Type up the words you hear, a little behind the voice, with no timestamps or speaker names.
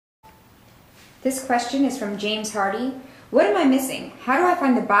This question is from James Hardee. What am I missing? How do I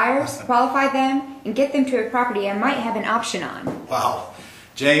find the buyers, qualify them, and get them to a property I might have an option on? Wow.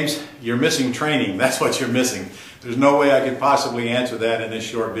 James, you're missing training. That's what you're missing. There's no way I could possibly answer that in this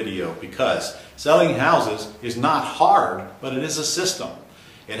short video, because selling houses is not hard, but it is a system.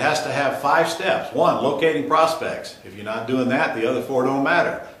 It has to have 5 steps. 1, locating prospects. If you're not doing that, the other 4 don't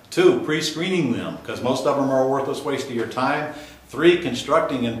matter. 2, pre-screening them, because most of them are a worthless waste of your time. 3,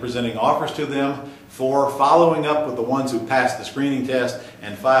 constructing and presenting offers to them. 4, following up with the ones who passed the screening test.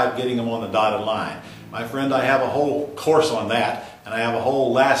 And 5, getting them on the dotted line. My friend, I have a whole course on that, and I have a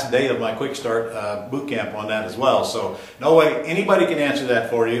whole last day of my Quick Start boot camp on that as well. So no way anybody can answer that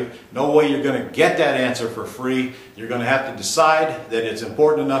for you. No way you're going to get that answer for free. You're going to have to decide that it's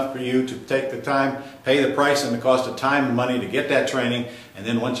important enough for you to take the time, pay the price and the cost of time and money to get that training, and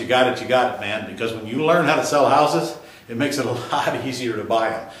then once you got it, man. Because when you learn how to sell houses, it makes it a lot easier to buy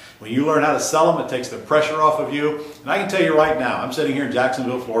them. When you learn how to sell them, it takes the pressure off of you. And I can tell you right now, I'm sitting here in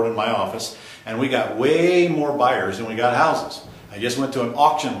Jacksonville, Florida in my office, and we got way more buyers than we got houses. I just went to an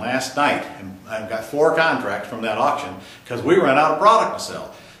auction last night, and I've got 4 contracts from that auction because we ran out of product to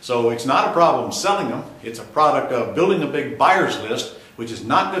sell. So it's not a problem selling them, it's a product of building a big buyers list, which is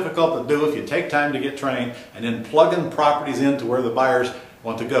not difficult to do if you take time to get trained, and then plugging properties into where the buyers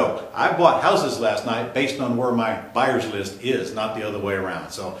want to go. I bought houses last night based on where my buyers list is, not the other way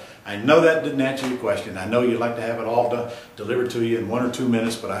around. So I know that didn't answer your question. I know you'd like to have it all delivered to you in 1 or 2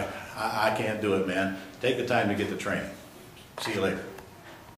 minutes, but I can't do it, man. Take the time to get the training. See you later.